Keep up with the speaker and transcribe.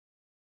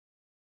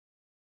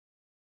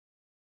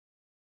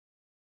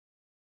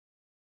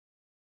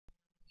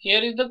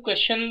Here is the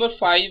question number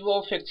 5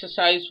 of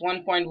exercise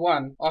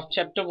 1.1 of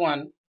chapter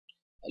 1.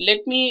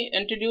 Let me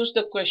introduce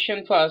the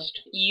question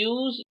first.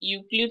 Use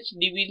Euclid's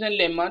division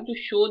lemma to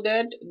show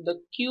that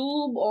the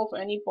cube of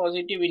any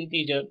positive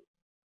integer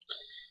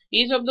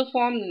is of the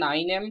form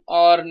 9m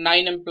or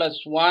 9m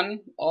plus 1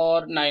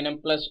 or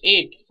 9m plus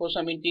 8 for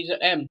some integer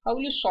m. How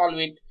will you solve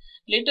it?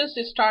 Let us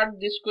start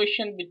this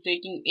question with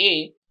taking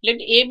a. Let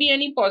a be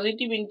any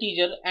positive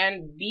integer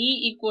and b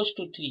equals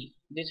to 3.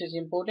 This is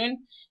important.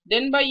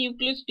 Then by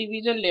Euclid's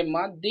division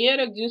lemma, there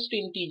exist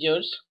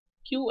integers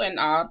q and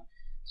r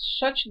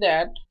such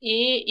that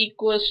a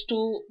equals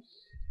to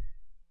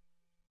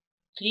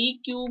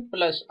 3q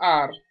plus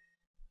r,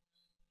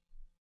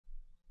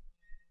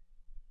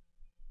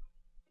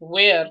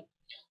 where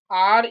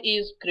r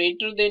is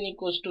greater than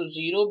equals to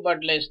 0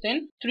 but less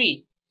than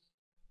 3.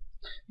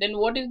 Then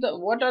what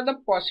are the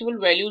possible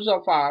values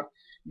of r?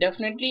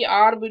 Definitely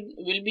r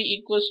will be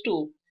equals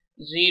to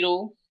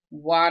 0,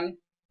 1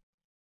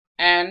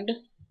 and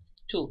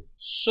 2.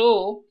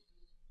 So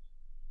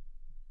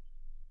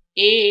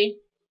a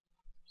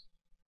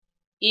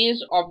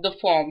is of the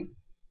form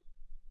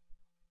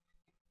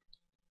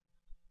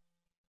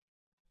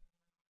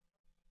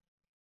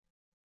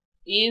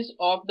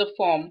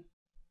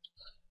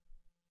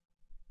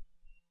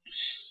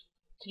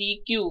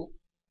 3q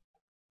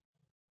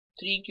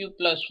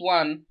plus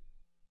 1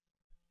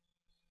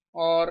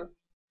 or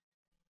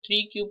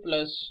 3q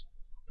plus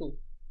 2.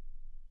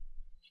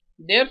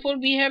 Therefore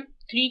we have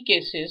three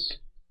cases.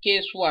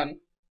 Case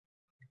 1,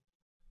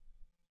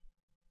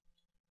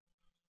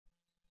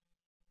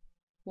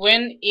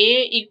 when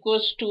a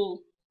equals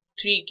to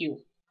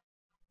 3q,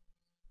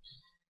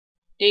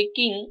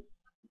 taking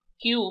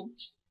cube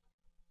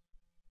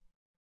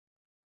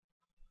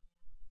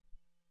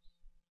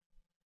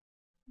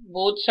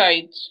both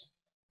sides,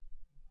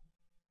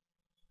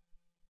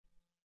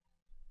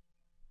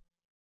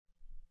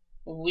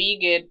 we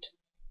get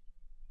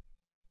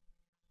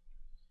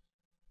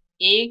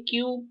a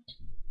cube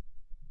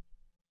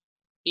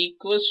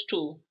equals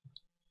to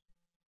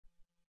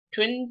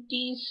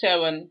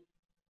 27q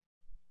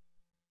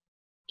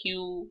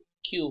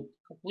cube.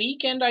 We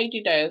can write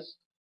it as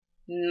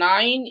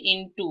 9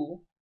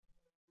 into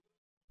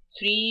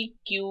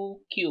 3q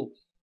cube,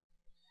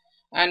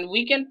 and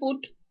we can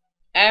put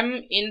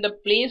m in the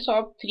place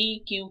of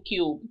 3q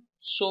cube,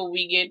 so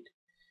we get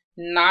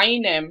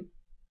 9m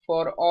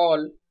for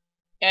all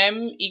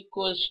m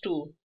equals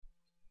to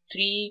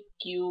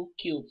 3q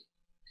cube,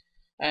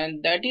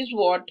 and that is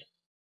what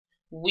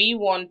we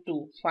want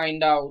to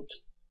find out.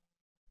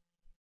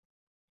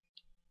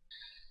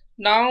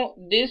 Now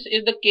this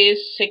is the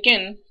case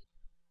 2,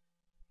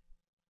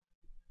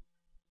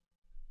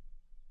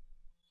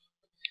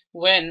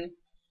 when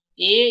a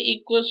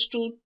equals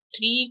to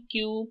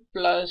 3q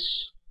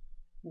plus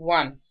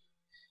 1.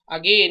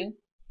 Again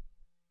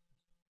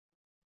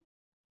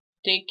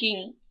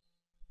taking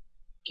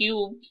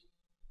cube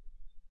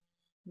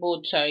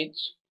both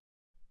sides,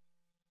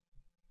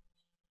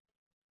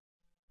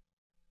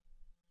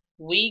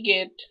 we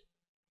get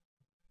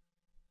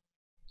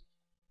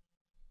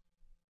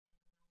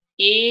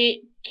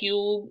a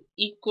cube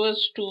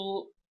equals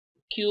to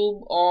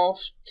cube of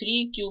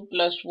 3q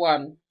plus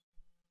 1,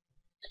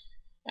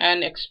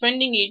 and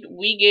expanding it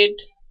we get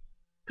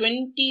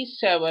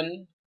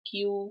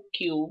 27q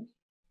cube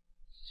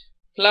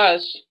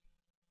plus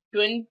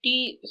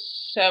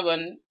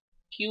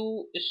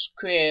 27q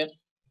square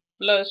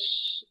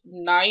plus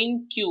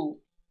 9q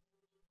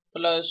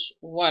plus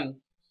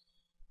 1.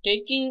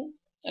 Taking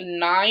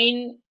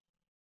 9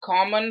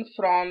 common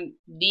from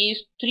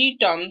these three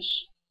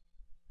terms,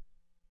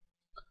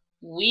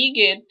 we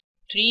get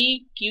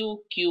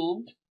 3q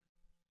cube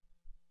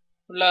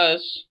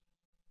plus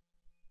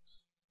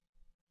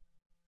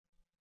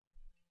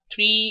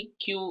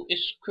 3q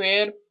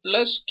square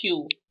plus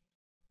q,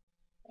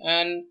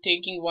 and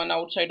taking 1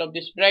 outside of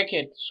this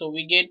bracket, so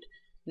we get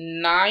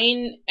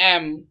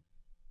 9m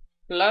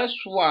plus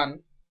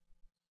 1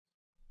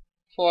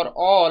 for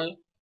all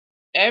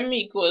m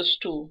equals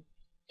to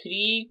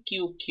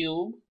 3q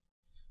cube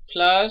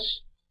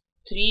plus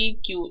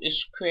 3q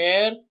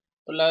square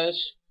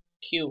plus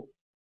q,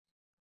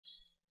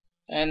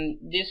 and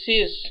this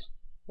is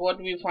what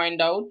we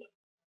find out.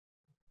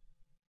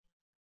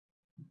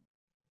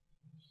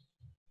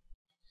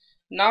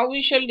 Now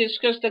we shall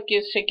discuss the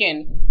case 2,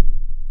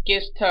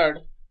 case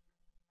 3,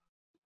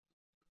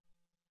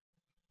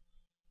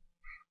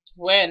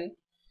 when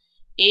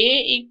a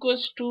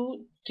equals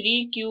to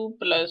 3q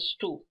plus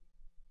 2.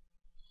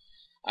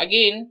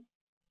 Again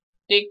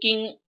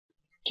taking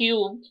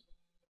cube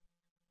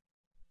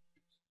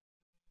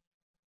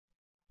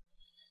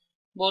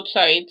both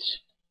sides,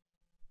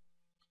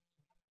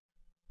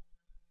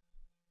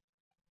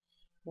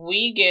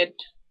 we get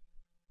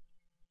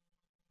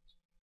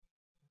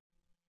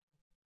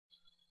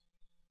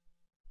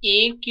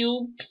a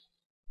cube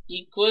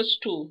equals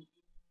to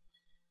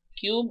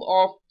cube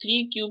of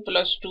 3q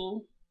plus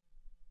 2.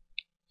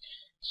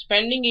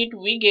 Expanding it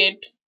we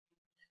get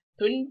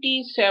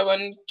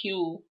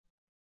 27q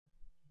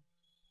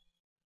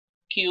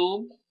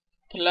cube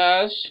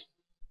plus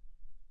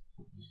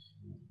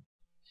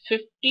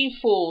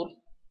 54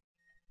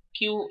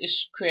 q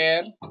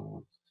square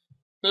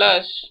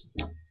plus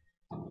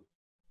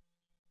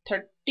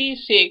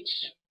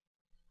 36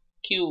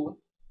 q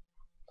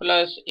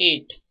plus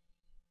 8,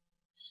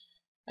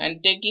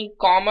 and taking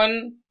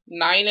common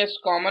 9 as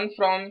common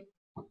from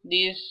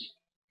these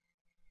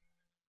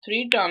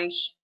three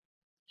terms,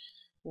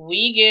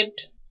 we get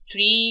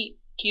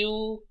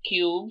 3q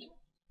cube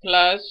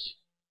plus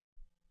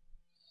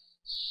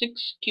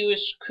 6q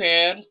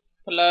square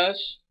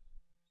plus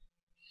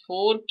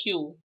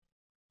 4q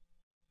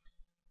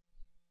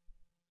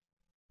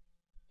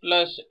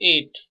plus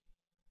 8,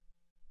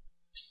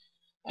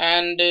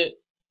 and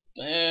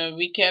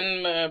we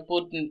can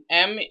put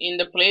m in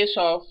the place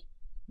of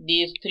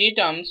these three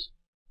terms,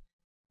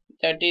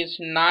 that is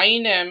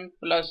 9m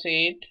plus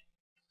 8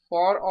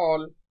 for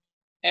all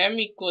m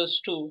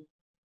equals to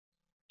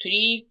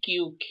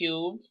 3q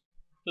cube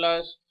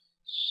plus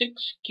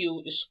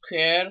 6q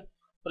square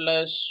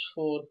plus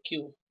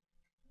 4q.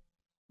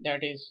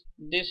 That is,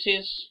 this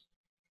is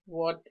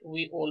what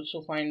we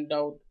also find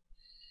out.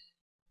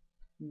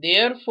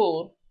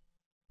 Therefore,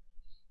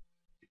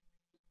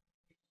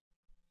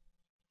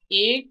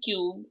 a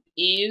cube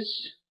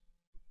is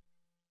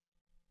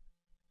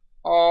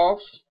of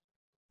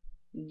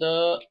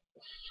the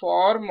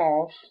form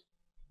of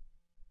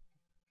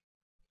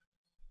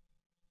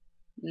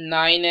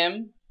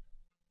 9m,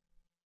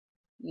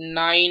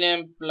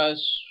 9m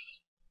plus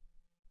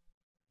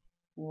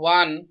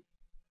 1,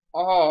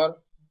 or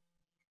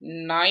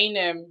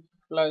 9m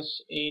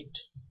plus 8.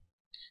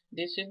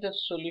 This is the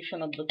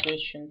solution of the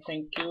question.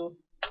 Thank you.